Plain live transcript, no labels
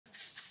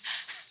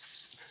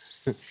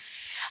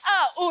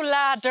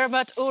Hola,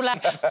 Dermot, hola.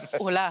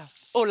 Hola.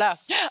 Hola.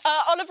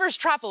 Oliver's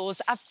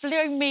Travels have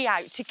flown me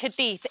out to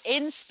Cadiz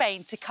in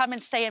Spain to come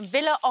and stay in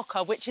Villa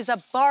Oca, which is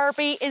a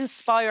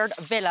Barbie-inspired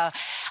villa.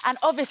 And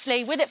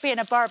obviously, with it being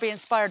a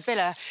Barbie-inspired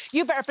villa,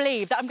 you better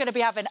believe that I'm going to be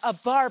having a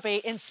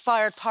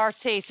Barbie-inspired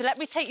party. So let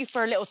me take you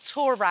for a little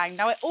tour round.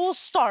 Now, it all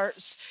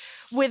starts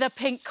with a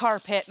pink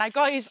carpet. Now,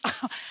 guys,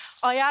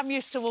 I am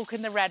used to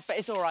walking the red, but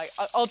it's all right.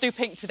 I'll do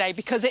pink today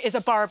because it is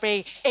a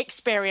Barbie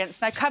experience.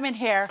 Now, come in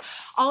here.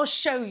 I'll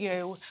show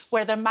you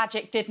where the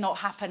magic did not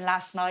happen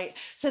last night.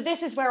 So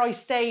this is where I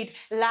stayed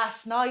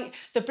last night.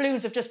 The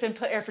balloons have just been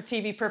put here for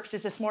TV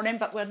purposes this morning,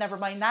 but we'll never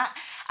mind that.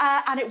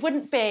 And it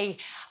wouldn't be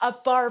a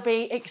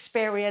Barbie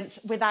experience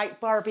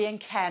without Barbie and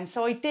Ken.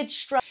 So I did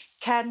struggle.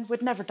 Ken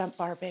would never dump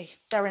Barbie.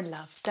 They're in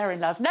love. They're in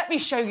love. Let me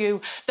show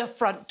you the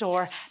front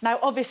door. Now,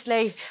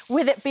 obviously,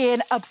 with it being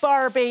a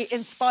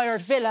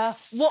Barbie-inspired villa,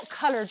 what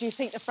colour do you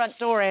think the front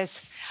door is?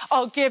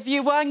 I'll give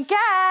you one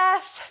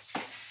guess.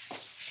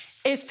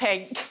 It's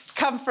pink.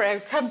 Come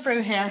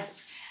through here.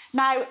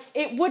 Now,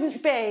 it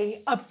wouldn't be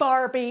a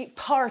Barbie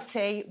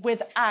party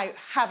without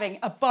having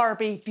a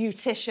Barbie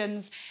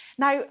beauticians.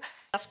 Now,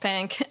 that's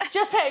pink.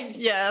 Just pink?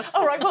 Yes.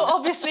 All right, well,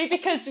 obviously,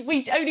 because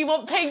we only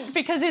want pink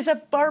because it's a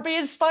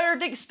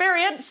Barbie-inspired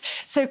experience.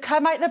 So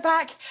come out the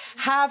back,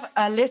 have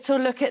a little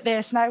look at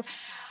this. Now,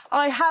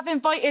 I have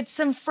invited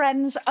some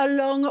friends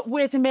along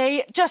with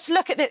me. Just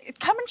look at it.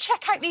 Come and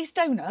check out these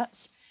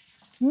donuts.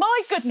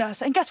 My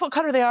goodness. And guess what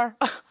colour they are?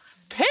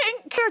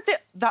 Pink.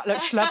 That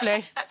looks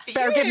lovely. That's for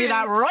Better you. give me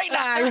that right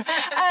now.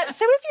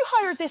 So if you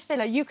hired this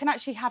villa, you can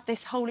actually have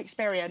this whole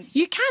experience.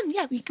 You can,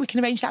 yeah. We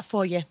can arrange that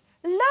for you.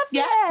 Lovely.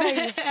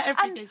 Yeah.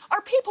 And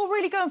are people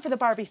really going for the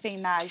Barbie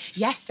theme now?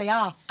 Yes, they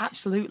are.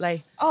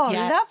 Absolutely. Oh,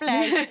 yeah.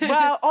 lovely.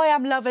 Well, I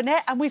am loving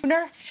it. And we've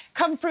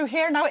come through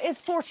here. Now, it is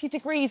 40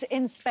 degrees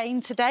in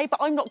Spain today,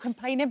 but I'm not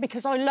complaining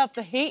because I love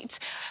the heat.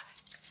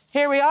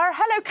 Here we are.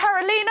 Hello,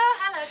 Carolina.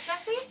 Hello,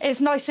 Josie.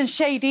 It's nice and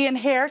shady in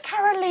here.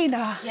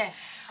 Carolina. Yeah.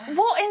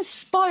 What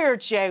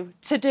inspired you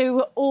to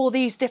do all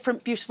these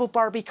different beautiful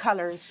Barbie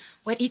colours?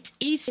 Well, it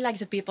is like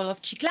the people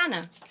of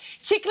Chiclana.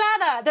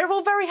 Chiclana, they're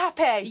all very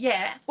happy.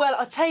 Yeah. Well,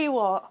 I'll tell you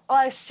what,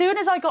 as soon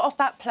as I got off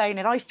that plane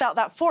and I felt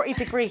that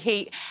 40-degree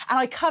heat and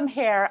I come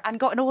here and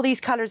gotten all these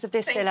colours of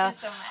this villa, you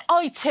so much.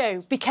 I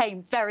too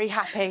became very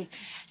happy.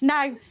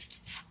 Now,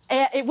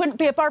 it wouldn't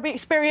be a Barbie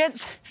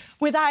experience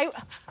without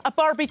a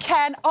Barbie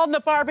Ken on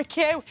the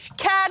barbecue.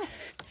 Ken,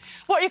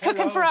 what are you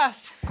cooking for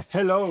us?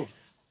 Hello.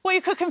 What are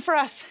you cooking for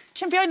us?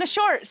 Behind the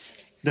shorts.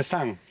 The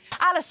sun.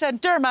 Alison,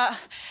 Dermot.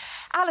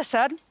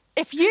 Alison,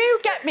 if you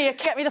get me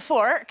the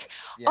fork,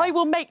 I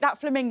will make that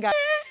flamingo.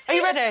 Are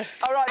you ready?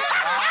 All right.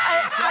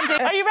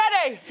 Andy, are you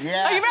ready?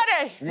 Yeah. Are you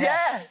ready?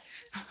 Yeah.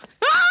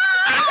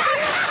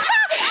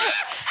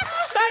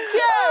 Thank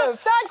you.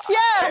 Thank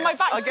you. On my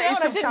back I'll still, get you and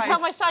I some didn't cake. tell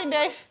my sound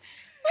Dave.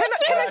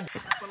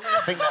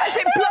 Has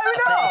it blown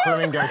up?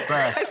 Flamingo's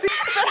best.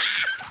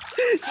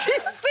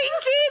 She's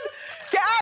sinking.